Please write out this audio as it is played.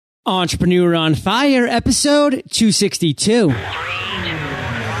Entrepreneur on Fire, episode 262. Fire.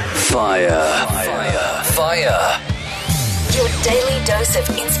 Your daily dose of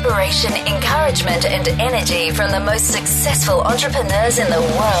inspiration, encouragement, and energy from the most successful entrepreneurs in the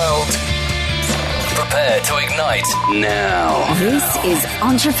world. Prepare to ignite now. This is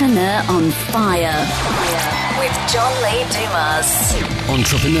Entrepreneur on Fire with John Lee Dumas.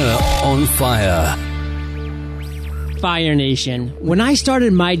 Entrepreneur on Fire. Fire Nation. When I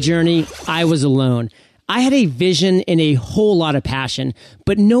started my journey, I was alone. I had a vision and a whole lot of passion,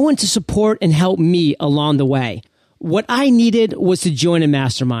 but no one to support and help me along the way. What I needed was to join a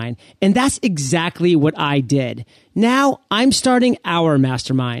mastermind, and that's exactly what I did. Now I'm starting our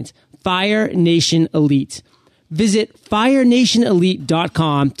mastermind, Fire Nation Elite. Visit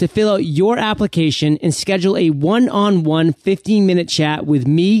firenationelite.com to fill out your application and schedule a one-on-one 15-minute chat with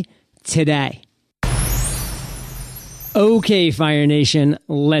me today. Okay, Fire Nation,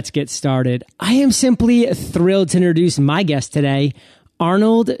 let's get started. I am simply thrilled to introduce my guest today,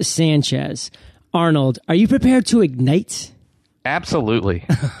 Arnold Sanchez. Arnold, are you prepared to ignite? Absolutely.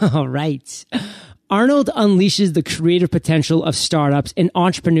 All right. Arnold unleashes the creative potential of startups and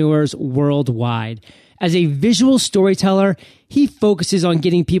entrepreneurs worldwide. As a visual storyteller, he focuses on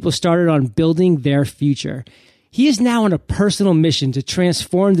getting people started on building their future. He is now on a personal mission to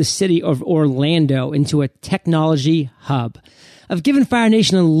transform the city of Orlando into a technology hub. I've given Fire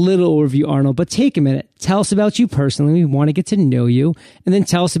Nation a little overview, Arnold, but take a minute. Tell us about you personally. We want to get to know you, and then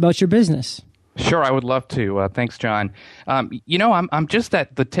tell us about your business. Sure, I would love to. Thanks, John. I'm just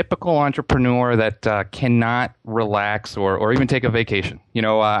the typical entrepreneur that cannot relax or even take a vacation.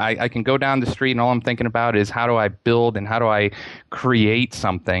 I can go down the street and all I'm thinking about is how do I build and how do I create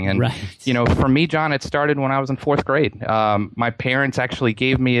something. And, right. For me, John, it started when I was in fourth grade. My parents actually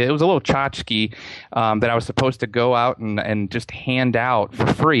gave me, it was a little tchotchke that I was supposed to go out and just hand out for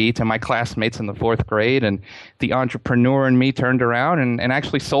free to my classmates in the fourth grade. And the entrepreneur in me turned around and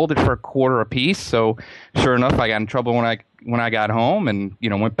actually sold it for $0.25 apiece. So sure enough, I got in trouble when I got home and,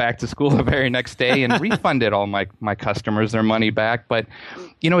 went back to school the very next day and refunded all my customers their money back. But,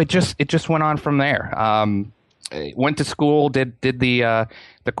 it just went on from there. Went to school, did the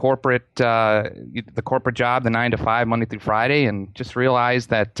corporate job, the 9 to 5, Monday through Friday, and just realized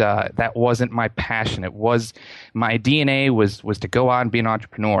that that wasn't my passion. It was my DNA was to go out and be an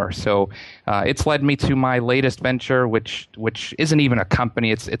entrepreneur. So it's led me to my latest venture, which isn't even a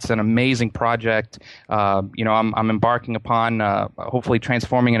company. It's an amazing project. I'm embarking upon hopefully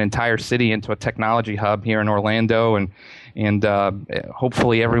transforming an entire city into a technology hub here in Orlando, and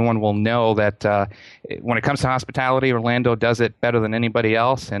hopefully everyone will know that when it comes to hospitality, Orlando does it better than anybody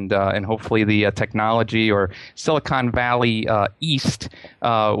else, and hopefully the technology or Silicon Valley East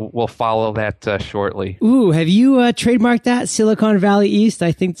will follow that shortly. Ooh, have you trademarked that, Silicon Valley East?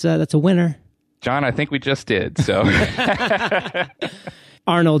 I think that's a winner. John, I think we just did, so...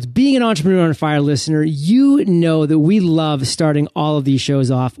 Arnold, being an Entrepreneur on Fire listener, you know that we love starting all of these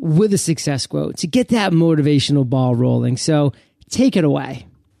shows off with a success quote to get that motivational ball rolling. So take it away.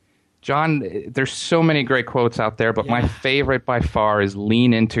 John, there's so many great quotes out there, but my favorite by far is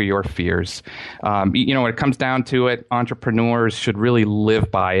lean into your fears. When it comes down to it, entrepreneurs should really live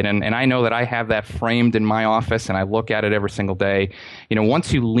by it. And I know that I have that framed in my office and I look at it every single day.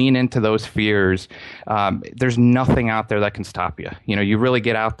 Once you lean into those fears, there's nothing out there that can stop you. You really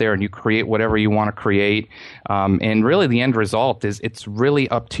get out there and you create whatever you want to create. And really the end result is it's really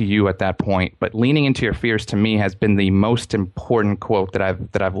up to you at that point. But leaning into your fears to me has been the most important quote that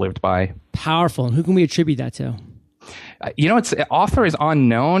I've lived by. Powerful. And who can we attribute that to? Author is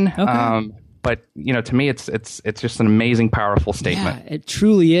unknown. Okay. But to me, it's just an amazing, powerful statement. Yeah, it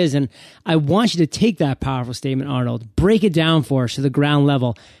truly is. And I want you to take that powerful statement, Arnold, break it down for us to the ground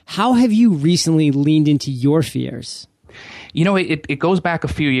level. How have you recently leaned into your fears? It goes back a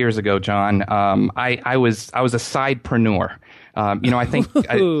few years ago, John. I was a sidepreneur. I think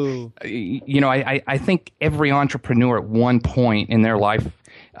I think every entrepreneur at one point in their life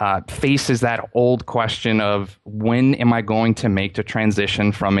faces that old question of when am I going to make the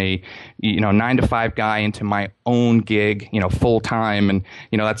transition from a 9 to 5 guy into my own gig, full time, and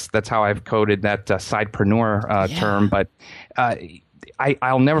that's how I've coded that sidepreneur term. But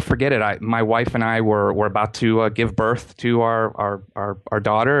I'll never forget it. My wife and I were about to give birth to our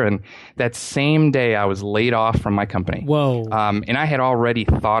daughter, and that same day I was laid off from my company. Whoa! And I had already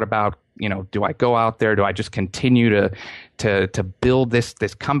thought about, do I go out there? Do I just continue to build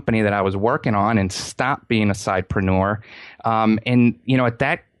this company that I was working on and stop being a sidepreneur? And at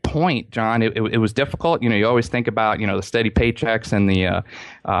that point, John, it was difficult. You always think about, the steady paychecks and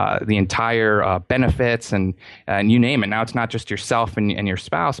the entire benefits and you name it. Now it's not just yourself and your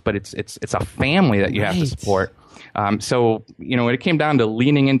spouse, but it's a family that you have to support. So, when it came down to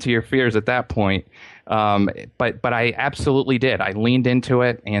leaning into your fears at that point, but I absolutely did. I leaned into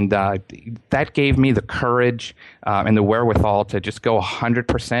it, and that gave me the courage and the wherewithal to just go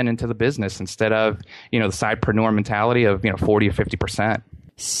 100% into the business instead of, the sidepreneur mentality of, 40 or 50%.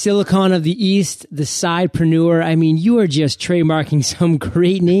 Silicon of the East, the sidepreneur. I mean, you are just trademarking some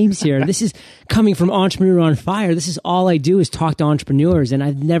great names here. This is coming from Entrepreneur on Fire. This is all I do is talk to entrepreneurs, and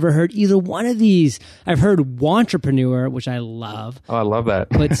I've never heard either one of these. I've heard wantrepreneur, which I love. Oh, I love that.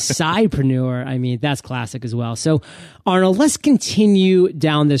 But sidepreneur, I mean, that's classic as well. So, Arnold, let's continue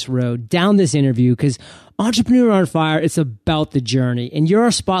down this road, down this interview, because Entrepreneur on Fire, it's about the journey. And you're our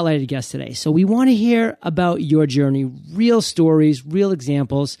spotlighted guest today. So we want to hear about your journey, real stories, real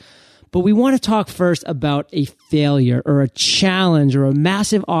examples. But we want to talk first about a failure or a challenge or a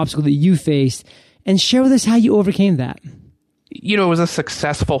massive obstacle that you faced and share with us how you overcame that. It was a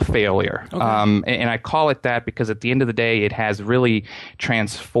successful failure. Okay. And I call it that because at the end of the day, it has really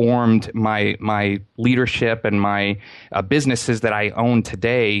transformed my leadership and my businesses that I own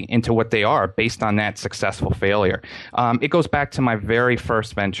today into what they are based on that successful failure. It goes back to my very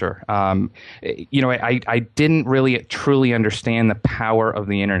first venture. I didn't really truly understand the power of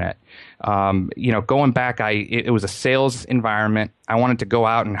the internet. Going back, it was a sales environment. I wanted to go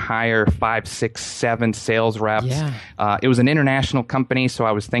out and hire 5, 6, 7 sales reps. Yeah. It was an international company, so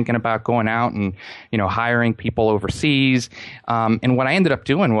I was thinking about going out and, hiring people overseas. And what I ended up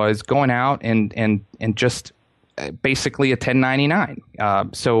doing was going out and just basically a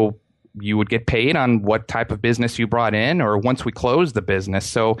 1099. So you would get paid on what type of business you brought in or once we closed the business.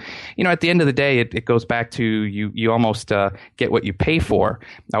 So, at the end of the day, it goes back to you almost get what you pay for.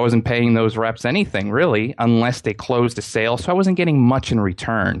 I wasn't paying those reps anything really unless they closed a sale. So I wasn't getting much in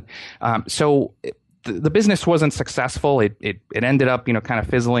return. The business wasn't successful. It ended up, kind of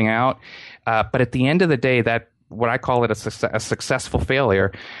fizzling out. But at the end of the day, that what I call it a successful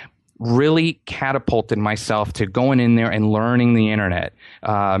failure really catapulted myself to going in there and learning the internet,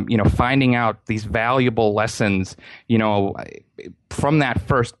 finding out these valuable lessons, from that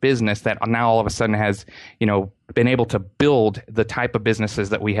first business that now all of a sudden has, been able to build the type of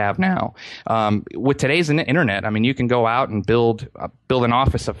businesses that we have now. With today's internet, I mean, you can go out and build an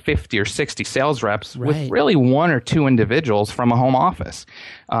office of 50 or 60 sales reps with really 1 or 2 individuals from a home office.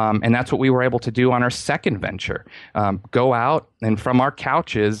 And that's what we were able to do on our second venture. Go out and from our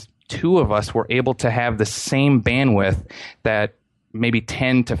couches, 2 of us were able to have the same bandwidth that maybe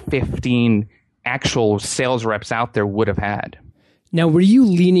 10 to 15 actual sales reps out there would have had. Now, were you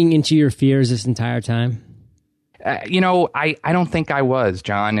leaning into your fears this entire time? I don't think I was,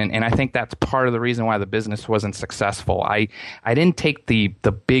 John, and I think that's part of the reason why the business wasn't successful. I didn't take the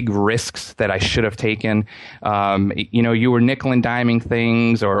big risks that I should have taken. You were nickel and diming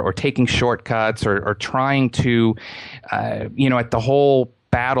things or taking shortcuts or trying to, at the whole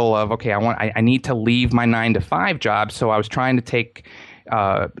battle of, okay, I need to leave my 9-to-5 job. So I was trying to take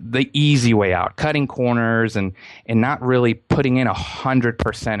the easy way out, cutting corners and not really putting in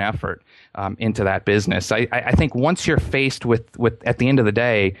 100% effort into that business. I think once you're faced with at the end of the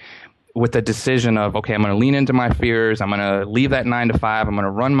day, with the decision of, okay, I'm going to lean into my fears, I'm going to leave that 9-to-5, I'm going to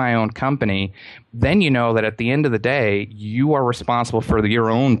run my own company, then you know that at the end of the day, you are responsible for your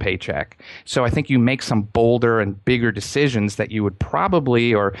own paycheck. So I think you make some bolder and bigger decisions that you would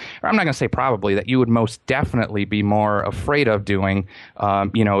probably, or I'm not going to say probably, that you would most definitely be more afraid of doing,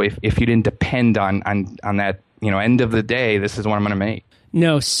 if you didn't depend on that, end of the day, this is what I'm going to make.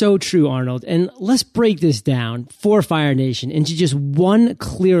 No, so true, Arnold. And let's break this down for Fire Nation into just one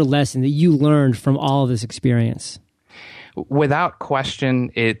clear lesson that you learned from all of this experience. Without question,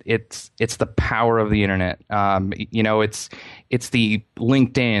 it's the power of the internet. It's the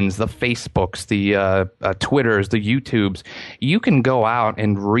LinkedIn's, the Facebooks, the Twitters, the YouTubes. You can go out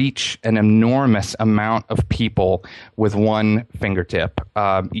and reach an enormous amount of people with one fingertip.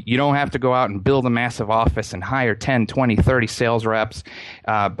 You don't have to go out and build a massive office and hire 10, 20, 30 sales reps.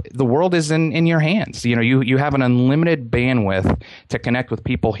 The world is in your hands. You have an unlimited bandwidth to connect with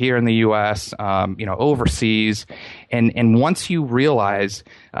people here in the U.S., overseas. And once you realize,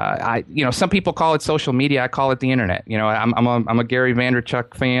 some people call it social media. I call it the internet. I'm a Gary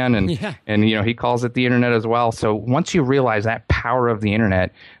Vaynerchuk fan, and he calls it the internet as well. So once you realize that power of the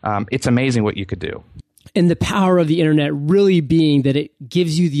internet, it's amazing what you could do. And the power of the internet really being that it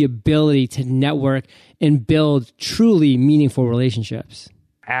gives you the ability to network and build truly meaningful relationships.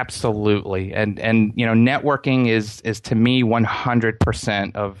 Absolutely. And networking is to me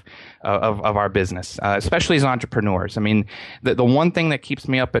 100% of our business, especially as entrepreneurs. I mean, the one thing that keeps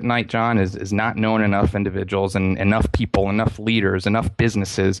me up at night, John, is not knowing enough individuals and enough people, enough leaders, enough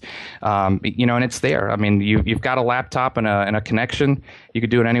businesses, and it's there. I mean, you've got a laptop and a connection. You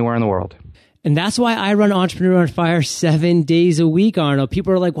could do it anywhere in the world. And that's why I run Entrepreneur on Fire 7 days a week, Arnold.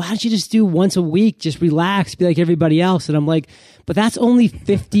 People are like, why don't you just do once a week? Just relax, be like everybody else. And I'm like, but that's only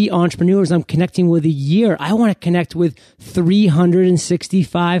 50 entrepreneurs I'm connecting with a year. I want to connect with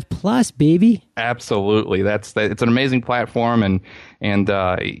 365 plus, baby. Absolutely. It's an amazing platform, and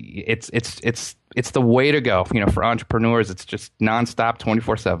it's the way to go. For entrepreneurs, it's just nonstop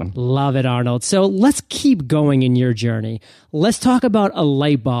 24/7. Love it, Arnold. So let's keep going in your journey. Let's talk about a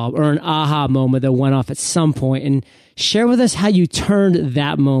light bulb or an aha moment that went off at some point, and share with us how you turned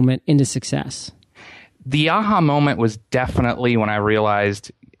that moment into success. The aha moment was definitely when I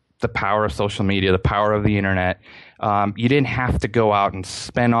realized the power of social media, the power of the internet. You didn't have to go out and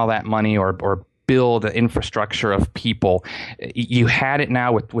spend all that money or build an infrastructure of people. You had it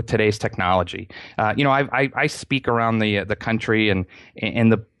now with today's technology. I speak around the country, and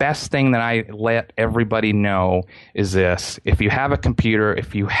the best thing that I let everybody know is this: if you have a computer,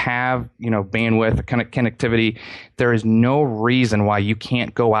 if you have bandwidth, connectivity, there is no reason why you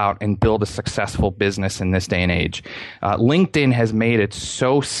can't go out and build a successful business in this day and age. LinkedIn has made it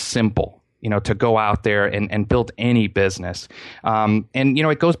so simple to go out there and build any business.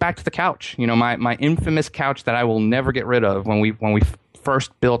 It goes back to the couch. My infamous couch that I will never get rid of when we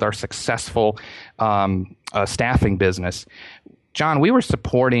first built our successful staffing business. John, we were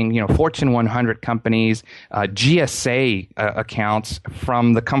supporting, Fortune 100 companies, GSA accounts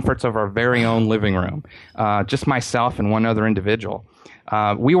from the comforts of our very own living room, just myself and one other individual.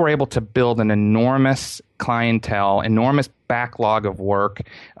 We were able to build an enormous clientele, enormous backlog of work,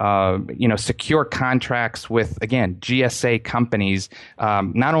 secure contracts with, again, GSA companies,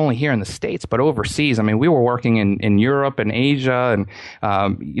 not only here in the States, but overseas. I mean, we were working in Europe and Asia. And,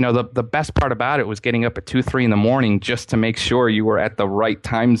 the best part about it was getting up at 2, 3 in the morning just to make sure you were at the right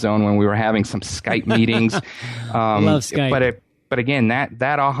time zone when we were having some Skype meetings. Love Skype. But again,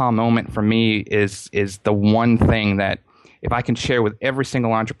 that aha moment for me is the one thing that, if I can share with every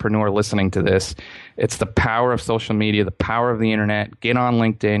single entrepreneur listening to this, it's the power of social media, the power of the internet. Get on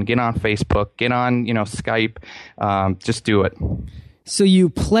LinkedIn, get on Facebook, get on, Skype. Just do it. So you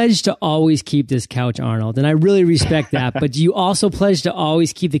pledge to always keep this couch, Arnold, and I really respect that. But do you also pledge to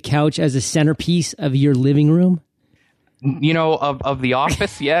always keep the couch as a centerpiece of your living room? Of the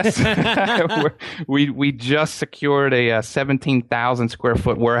office, yes. we just secured a 17,000 square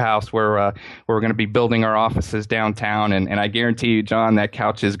foot warehouse where we're going to be building our offices downtown, and I guarantee you, John, that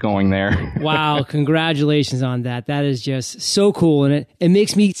couch is going there. Wow, congratulations on that. That is just so cool, and it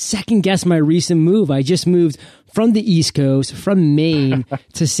makes me second guess my recent move. I just moved from the East Coast, from Maine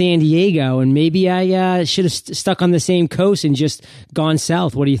to San Diego, and maybe I should have stuck on the same coast and just gone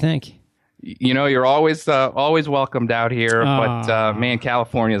south. What do you think? You're always welcomed out here, but man,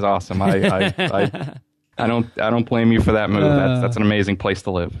 California is awesome. I don't blame you for that move. That's an amazing place to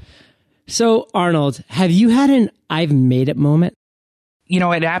live. So, Arnold, have you had an "I've made it" moment?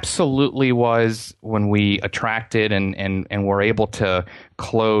 It absolutely was when we attracted and were able to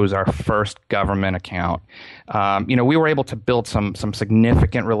close our first government account. We were able to build some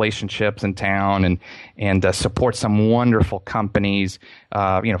significant relationships in town and support some wonderful companies,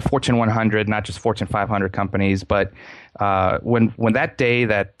 Fortune 100, not just Fortune 500 companies. But when that day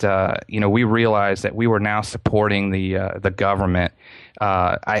that, we realized that we were now supporting the government,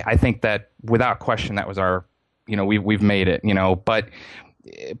 I think that without question, that was our, we've made it,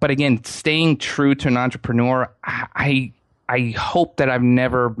 but again, staying true to an entrepreneur, I hope that I've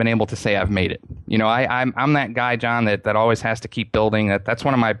never been able to say I've made it. I'm that guy, John, that always has to keep building. That's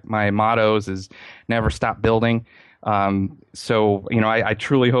one of my mottos is never stop building. So I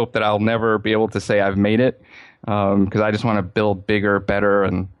truly hope that I'll never be able to say I've made it, because I just want to build bigger, better,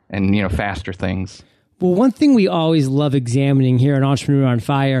 and faster things. Well, one thing we always love examining here at Entrepreneur on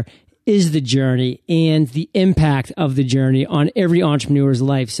Fire is the journey and the impact of the journey on every entrepreneur's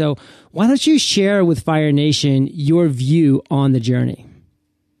life. So why don't you share with Fire Nation your view on the journey?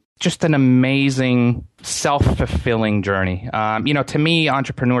 Just an amazing, self-fulfilling journey. To me,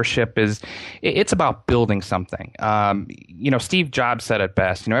 entrepreneurship it's about building something. Steve Jobs said it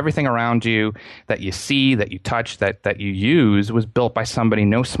best. Everything around you that you see, that you touch, that you use was built by somebody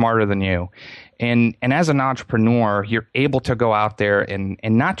no smarter than you. And as an entrepreneur, you're able to go out there and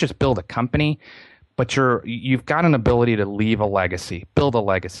not just build a company, but you've got an ability to leave a legacy, build a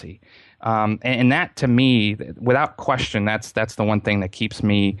legacy. And that, to me, without question, that's the one thing that keeps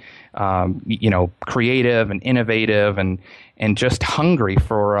me, creative and innovative and just hungry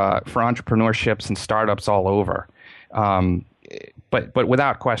for entrepreneurships and startups all over. But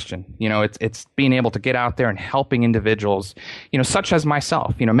without question, it's being able to get out there and helping individuals, such as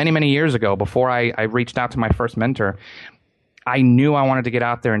myself. Many years ago, before I reached out to my first mentor, I knew I wanted to get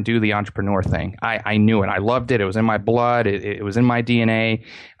out there and do the entrepreneur thing. I knew it. I loved it. It was in my blood. It was in my DNA.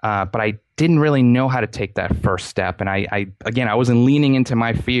 But I didn't really know how to take that first step. And I wasn't leaning into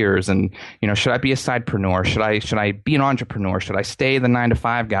my fears. And, should I be a sidepreneur? Should I be an entrepreneur? Should I stay the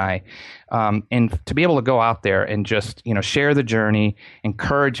 9-to-5 guy? And to be able to go out there and just, share the journey,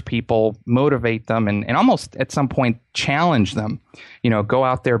 encourage people, motivate them, and almost at some point challenge them, go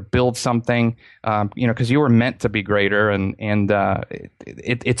out there, build something, because you were meant to be greater. And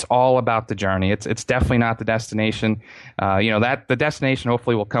it's all about the journey. It's definitely not the destination. That the destination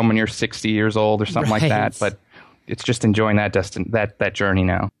hopefully will come when you're 60 years old or something like that. But it's just enjoying that journey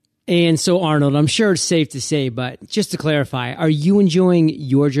now. And so, Arnold, I'm sure it's safe to say, but just to clarify, are you enjoying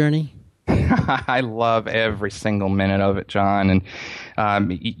your journey? I love every single minute of it, John. And,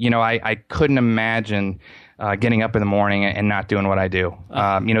 I couldn't imagine getting up in the morning and not doing what I do.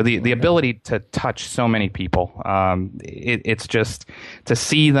 The ability to touch so many people. It's just to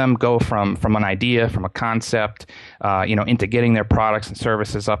see them go from an idea, from a concept, into getting their products and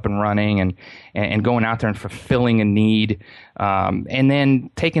services up and running and going out there and fulfilling a need. And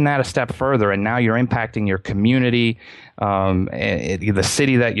then taking that a step further, and now you're impacting your community, the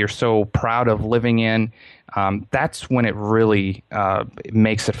city that you're so proud of living in. That's when it really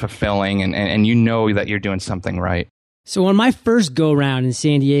makes it fulfilling, and you know that you're doing something right. So on my first go-round in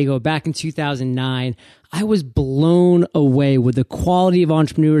San Diego back in 2009, I was blown away with the quality of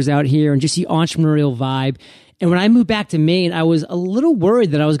entrepreneurs out here and just the entrepreneurial vibe. And when I moved back to Maine, I was a little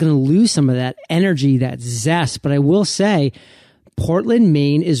worried that I was going to lose some of that energy, that zest. But I will say, Portland,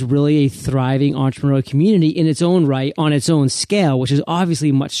 Maine is really a thriving entrepreneurial community in its own right, on its own scale, which is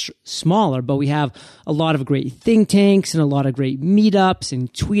obviously much smaller. But we have a lot of great think tanks and a lot of great meetups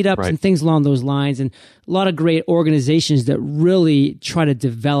and tweetups and things along those lines, and a lot of great organizations that really try to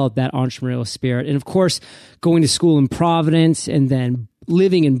develop that entrepreneurial spirit. And of course, going to school in Providence and then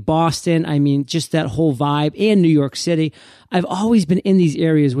living in Boston, I mean, just that whole vibe, and New York City. I've always been in these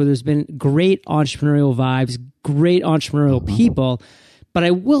areas where there's been great entrepreneurial vibes, great entrepreneurial people. But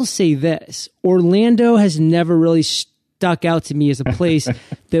I will say this, Orlando has never really stuck out to me as a place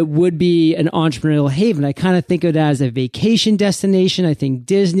that would be an entrepreneurial haven. I kind of think of it as a vacation destination. I think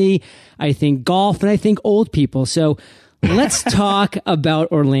Disney, I think golf, and I think old people. So let's talk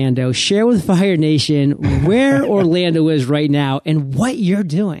about Orlando. Share with Fire Nation where Orlando is right now and what you're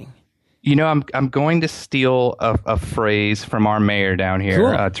doing. I'm going to steal a phrase from our mayor down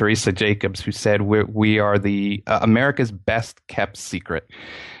here, cool. Teresa Jacobs, who said we are the America's best kept secret.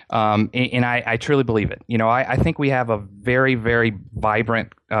 And I truly believe it. I think we have a very, very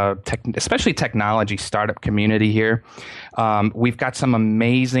vibrant, especially technology startup community here. We've got some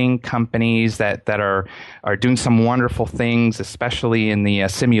amazing companies that are doing some wonderful things, especially in the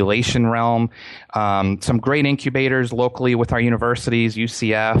simulation realm. Some great incubators locally with our universities,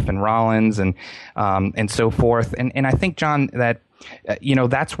 UCF and Rollins and so forth. And I think, John, that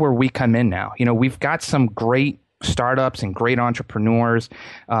that's where we come in now. We've got some great startups and great entrepreneurs,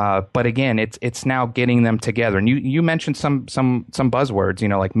 but again, it's now getting them together. And you mentioned some buzzwords,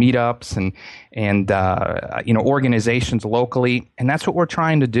 like meetups and organizations locally, and that's what we're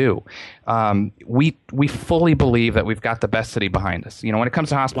trying to do. We fully believe that we've got the best city behind us. When it comes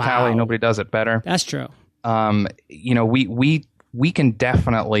to hospitality, nobody does it better. That's true. We can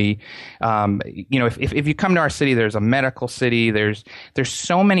definitely, if you come to our city, there's a medical city, there's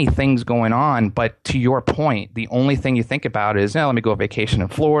so many things going on. But to your point, the only thing you think about is, let me go vacation in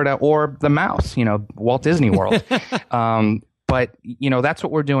Florida or the mouse, Walt Disney World. But, that's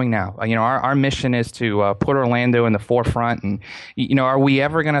what we're doing now. Our mission is to put Orlando in the forefront. And, are we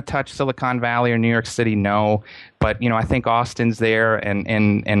ever going to touch Silicon Valley or New York City? No. But, I think Austin's there.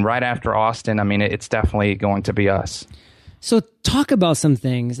 And right after Austin, it's definitely going to be us. So talk about some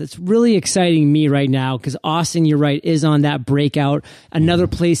things that's really exciting me right now, because Austin, you're right, is on that breakout. Another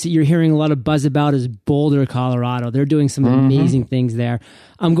place that you're hearing a lot of buzz about is Boulder, Colorado. They're doing some amazing things there.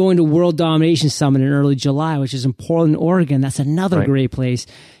 I'm going to World Domination Summit in early July, which is in Portland, Oregon. That's another great place.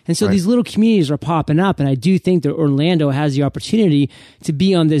 And so these little communities are popping up, and I do think that Orlando has the opportunity to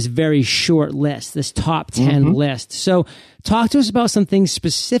be on this very short list, this top 10 list. So talk to us about some things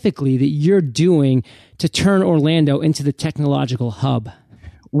specifically that you're doing to turn Orlando into the technological hub.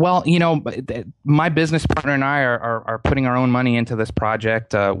 Well, my business partner and I are putting our own money into this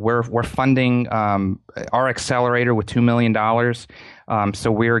project. We're funding our accelerator with $2 million.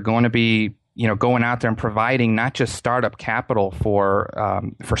 So we're going to be going out there and providing not just startup capital for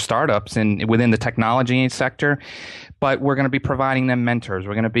startups within the technology sector, but we're going to be providing them mentors.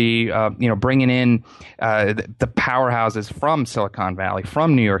 We're going to be bringing in the powerhouses from Silicon Valley,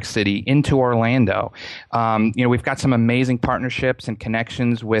 from New York City into Orlando. We've got some amazing partnerships and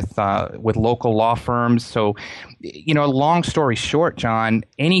connections with local law firms. So, long story short, John,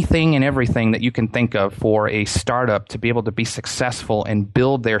 anything and everything that you can think of for a startup to be able to be successful and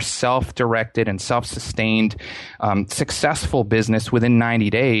build their self-directed and self-sustained successful business within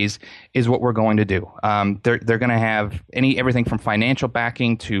 90 days is what we're going to do. They're going to have everything from financial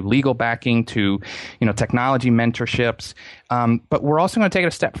backing to legal backing to technology mentorships. But we're also going to take it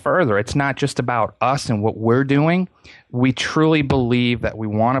a step further. It's not just about us and what we're doing. We truly believe that we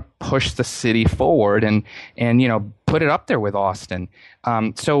want to push the city forward and put it up there with Austin.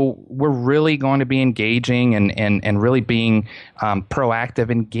 So we're really going to be engaging and really being proactive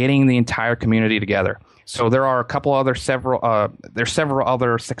in getting the entire community together. So there are several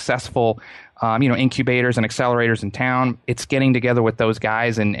other successful incubators and accelerators in town. It's getting together with those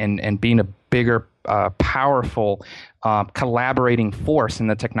guys and being a bigger, powerful, collaborating force in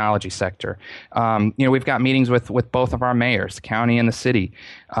the technology sector. We've got meetings with both of our mayors, the county and the city,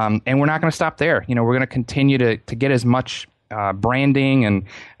 and we're not going to stop there. We're going to continue to get as much branding and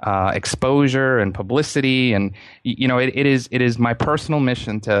exposure and publicity, and it is my personal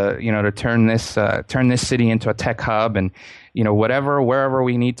mission to turn this city into a tech hub, and wherever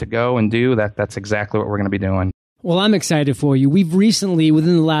we need to go and do that. That's exactly what we're going to be doing. Well, I'm excited for you. We've recently,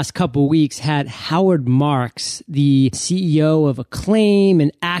 within the last couple of weeks, had Howard Marks, the CEO of Acclaim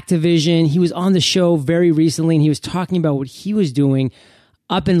and Activision. He was on the show very recently, and he was talking about what he was doing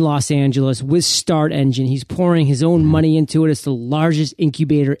up in Los Angeles with Start Engine. He's pouring his own money into it. It's the largest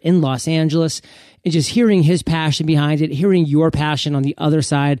incubator in Los Angeles. And just hearing his passion behind it, hearing your passion on the other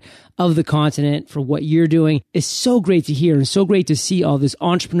side of the continent for what you're doing is so great to hear, and so great to see all this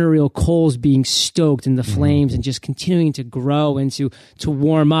entrepreneurial coals being stoked in the flames and just continuing to grow and to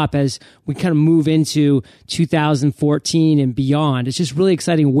warm up as we kind of move into 2014 and beyond. It's just really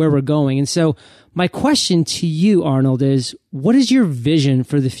exciting where we're going. And so my question to you, Arnold, is what is your vision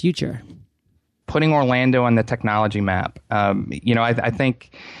for the future? Putting Orlando on the technology map. I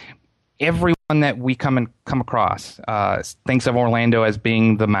think everyone that we come across thinks of Orlando as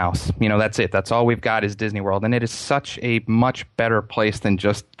being the mouse. That's it. That's all we've got is Disney World. And it is such a much better place than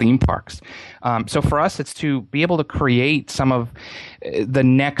just theme parks. So for us, it's to be able to create some of the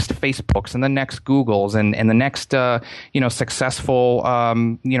next Facebooks and the next Googles and the next, successful,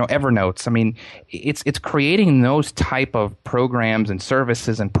 Evernotes. I mean, it's creating those type of programs and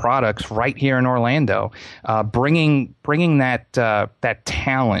services and products right here in Orlando, bringing that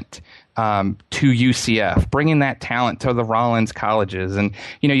talent to UCF, bringing that talent to the Rollins colleges. And,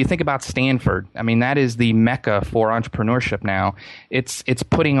 you think about Stanford. I mean, that is the mecca for entrepreneurship now. It's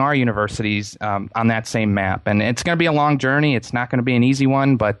putting our universities on that same map. And it's going to be a long journey. It's not going to be an easy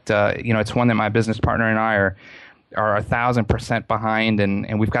one, but, it's one that my business partner and I are 1,000% behind.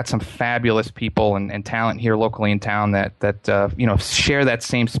 And we've got some fabulous people and talent here locally in town that share that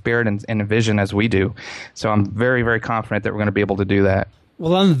same spirit and vision as we do. So I'm very, very confident that we're going to be able to do that.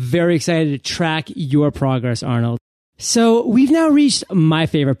 Well, I'm very excited to track your progress, Arnold. So we've now reached my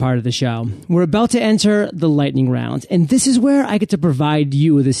favorite part of the show. We're about to enter the lightning round, and this is where I get to provide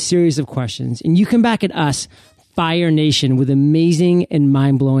you with a series of questions, and you come back at us, Fire Nation, with amazing and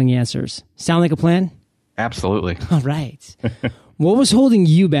mind-blowing answers. Sound like a plan? Absolutely. All right. What was holding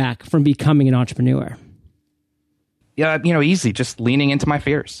you back from becoming an entrepreneur? Yeah, easy, just leaning into my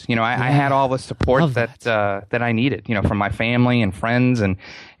fears. I had all the support that I needed, from my family and friends and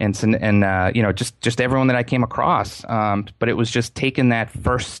just everyone that I came across. But it was just taking that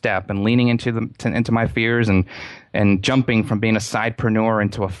first step and leaning into my fears and jumping from being a sidepreneur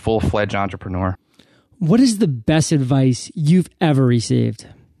into a full-fledged entrepreneur. What is the best advice you've ever received?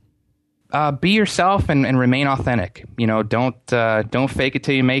 Be yourself and remain authentic. Don't fake it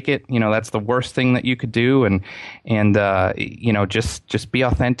till you make it. That's the worst thing that you could do. And just be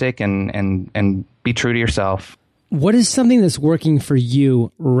authentic and be true to yourself. What is something that's working for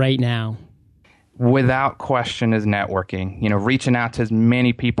you right now? Without question is networking. Reaching out to as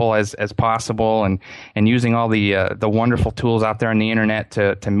many people as possible and using all the wonderful tools out there on the internet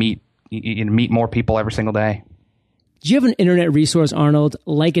to meet more people every single day. Do you have an internet resource, Arnold,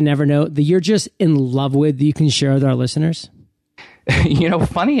 like an Evernote, that you're just in love with that you can share with our listeners?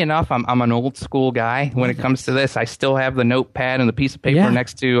 Funny enough, I'm an old school guy when it comes to this. I still have the notepad and the piece of paper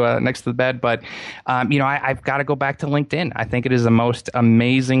next to the bed. But, I've got to go back to LinkedIn. I think it is the most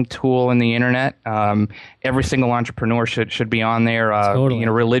amazing tool in the internet. Every single entrepreneur should be on there, totally.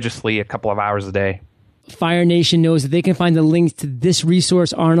 Religiously a couple of hours a day. Fire Nation knows that they can find the links to this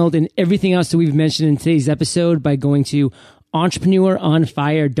resource, Arnold, and everything else that we've mentioned in today's episode by going to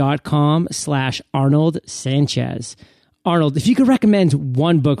entrepreneuronfire.com/Arnold Sanchez. Arnold, if you could recommend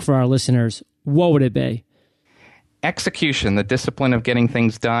one book for our listeners, what would it be? Execution, The Discipline of Getting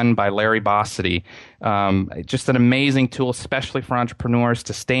Things Done by Larry Bossidy. Just an amazing tool, especially for entrepreneurs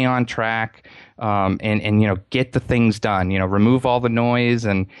to stay on track and get the things done. Remove all the noise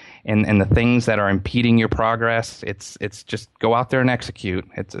and the things that are impeding your progress. It's just go out there and execute.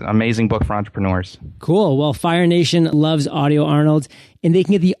 It's an amazing book for entrepreneurs. Cool. Well, Fire Nation loves audio, Arnold, and they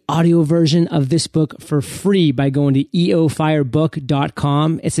can get the audio version of this book for free by going to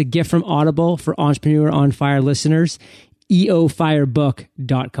eofirebook.com. It's a gift from Audible for Entrepreneur on Fire listeners,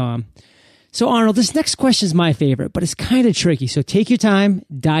 eofirebook.com. So, Arnold, this next question is my favorite, but it's kind of tricky. So take your time,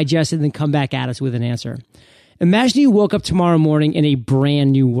 digest it, and then come back at us with an answer. Imagine you woke up tomorrow morning in a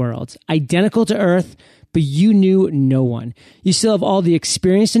brand new world, identical to Earth, but you knew no one. You still have all the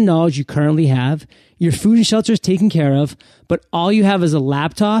experience and knowledge you currently have. Your food and shelter is taken care of, but all you have is a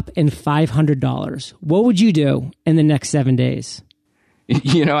laptop and $500. What would you do in the next 7 days?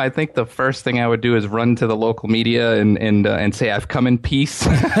 I think the first thing I would do is run to the local media and say I've come in peace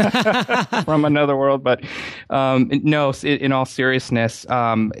from another world. But no, in all seriousness,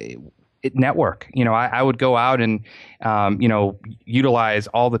 network. I would go out and utilize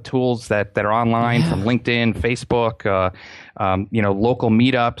all the tools that are online from LinkedIn, Facebook, local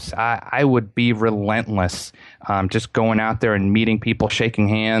meetups. I would be relentless, just going out there and meeting people, shaking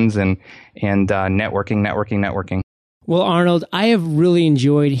hands, and networking. Well, Arnold, I have really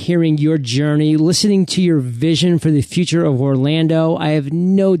enjoyed hearing your journey, listening to your vision for the future of Orlando. I have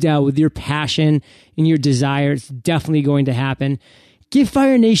no doubt with your passion and your desire, it's definitely going to happen. Give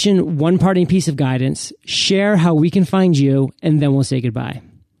Fire Nation one parting piece of guidance, share how we can find you, and then we'll say goodbye.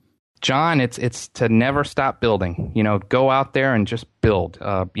 John, it's to never stop building. Go out there and just build.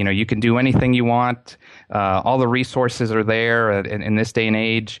 You can do anything you want. All the resources are there in this day and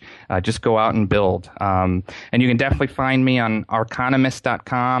age. Just go out and build. And you can definitely find me on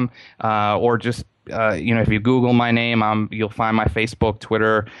arconomist.com or just if you Google my name, you'll find my Facebook,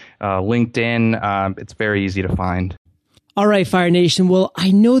 Twitter, LinkedIn. It's very easy to find. All right, Fire Nation. Well,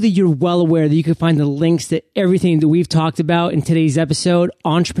 I know that you're well aware that you can find the links to everything that we've talked about in today's episode,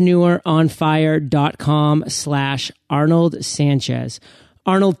 entrepreneuronfire.com/Arnold Sanchez.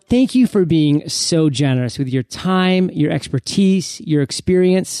 Arnold, thank you for being so generous with your time, your expertise, your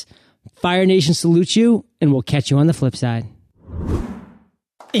experience. Fire Nation salutes you, and we'll catch you on the flip side.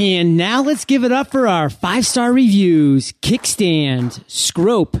 And now let's give it up for our 5-star reviews. Kickstand,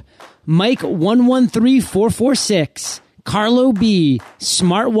 Scrope, Mike 113446, Carlo B,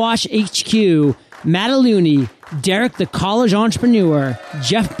 Smartwatch HQ, Mataluni, Derek the College Entrepreneur,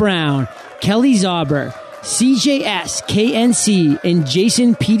 Jeff Brown, Kelly Zauber, CJS KNC, and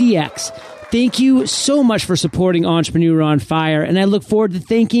Jason PDX. Thank you so much for supporting Entrepreneur on Fire, and I look forward to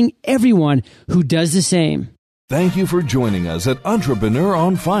thanking everyone who does the same. Thank you for joining us at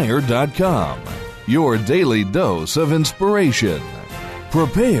entrepreneuronfire.com, your daily dose of inspiration.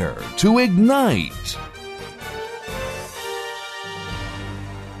 Prepare to ignite.